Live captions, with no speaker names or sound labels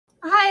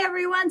Hi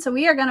everyone, so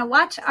we are going to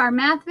watch our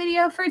math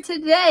video for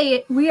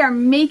today. We are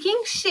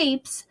making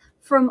shapes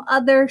from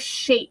other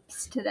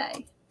shapes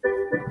today.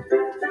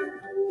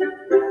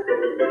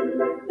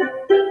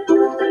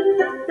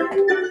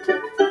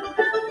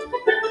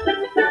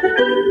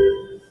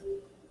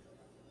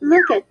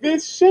 Look at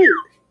this shape.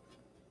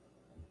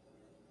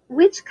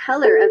 Which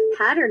color of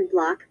pattern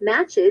block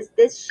matches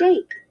this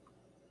shape?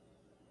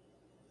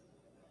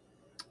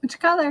 Which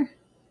color?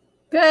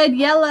 Good,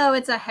 yellow.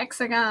 It's a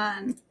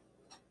hexagon.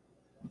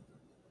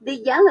 The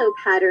yellow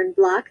pattern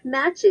block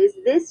matches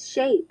this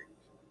shape.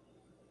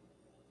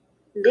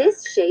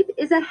 This shape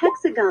is a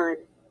hexagon.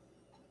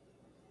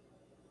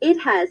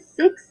 It has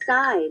 6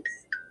 sides.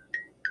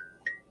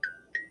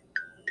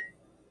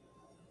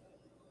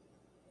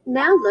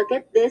 Now look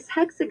at this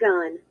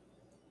hexagon.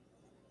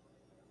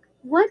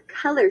 What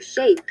color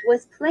shape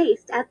was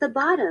placed at the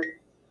bottom?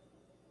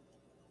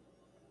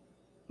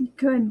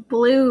 Good,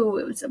 blue.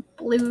 It was a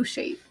blue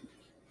shape.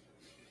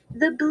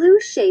 The blue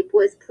shape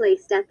was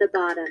placed at the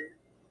bottom.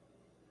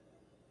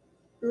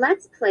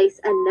 Let's place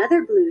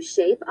another blue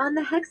shape on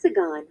the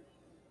hexagon.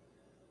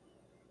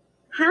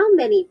 How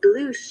many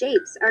blue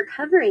shapes are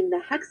covering the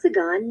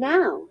hexagon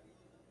now?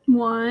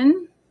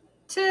 1,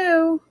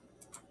 2.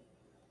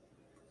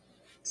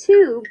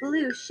 2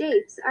 blue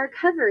shapes are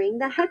covering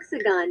the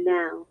hexagon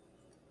now.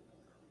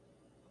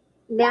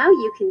 Now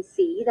you can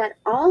see that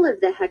all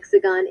of the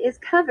hexagon is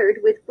covered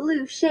with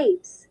blue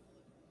shapes.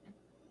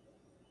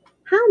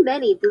 How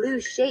many blue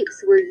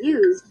shapes were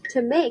used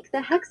to make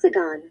the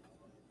hexagon?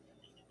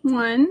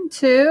 1,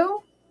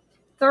 2,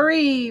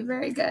 3.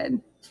 Very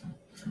good.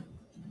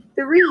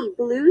 3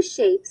 blue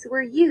shapes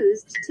were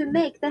used to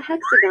make the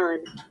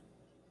hexagon.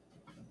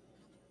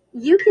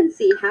 You can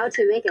see how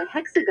to make a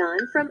hexagon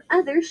from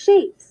other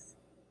shapes.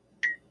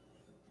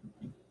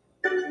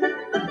 All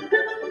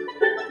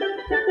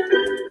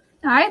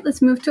right,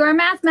 let's move to our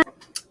math.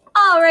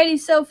 Alrighty,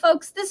 so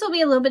folks, this will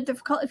be a little bit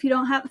difficult if you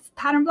don't have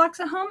pattern blocks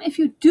at home. If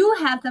you do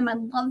have them, I'd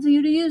love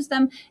you to use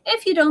them.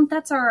 If you don't,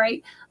 that's all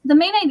right. The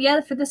main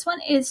idea for this one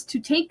is to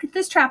take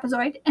this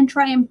trapezoid and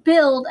try and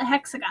build a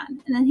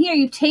hexagon. And then here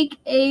you take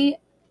a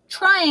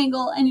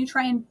triangle and you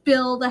try and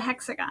build a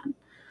hexagon.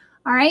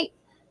 All right?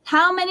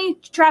 How many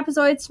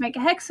trapezoids to make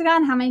a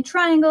hexagon? How many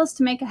triangles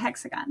to make a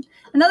hexagon?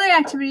 Another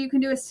activity you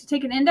can do is to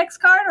take an index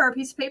card or a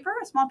piece of paper,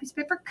 a small piece of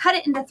paper, cut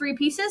it into 3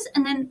 pieces,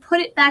 and then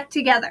put it back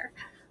together.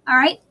 All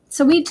right?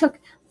 So we took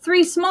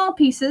 3 small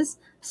pieces,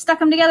 stuck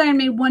them together, and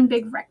made one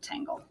big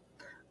rectangle.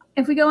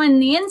 If we go in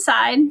the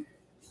inside,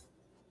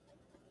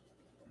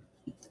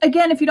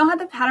 again, if you don't have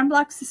the pattern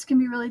blocks, this can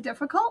be really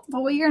difficult.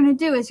 But what you're going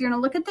to do is you're going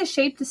to look at the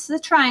shape. This is a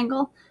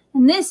triangle,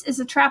 and this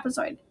is a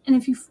trapezoid. And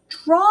if you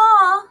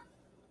draw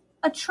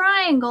a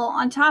triangle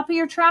on top of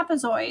your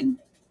trapezoid,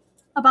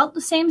 about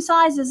the same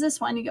size as this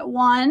one, you get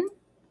 1,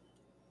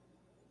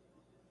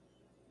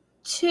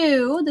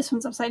 2, this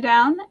one's upside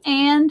down,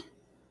 and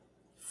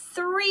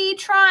 3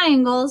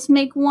 triangles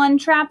make one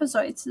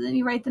trapezoid. So then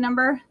you write the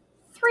number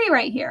 3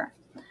 right here.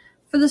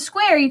 For the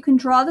square, you can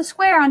draw the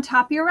square on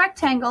top of your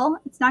rectangle.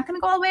 It's not going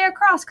to go all the way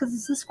across because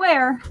it's a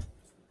square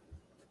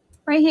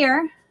right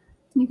here.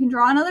 You can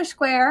draw another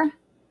square,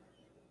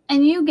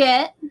 and you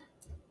get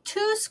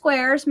 2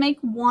 squares make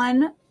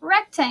one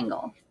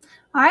rectangle.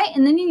 All right,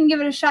 and then you can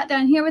give it a shot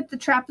down here with the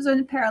trapezoid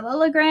and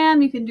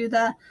parallelogram. You can do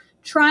the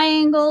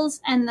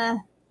triangles and the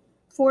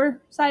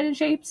 4-sided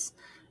shapes.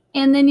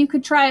 And then you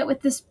could try it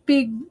with this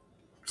big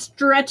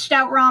stretched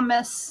out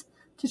rhombus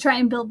to try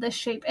and build this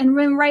shape. And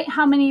write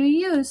how many you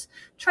use.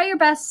 Try your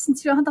best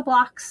since you don't have the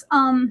blocks.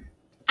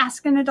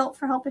 Ask an adult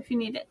for help if you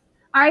need it.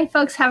 All right,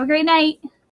 folks, have a great night.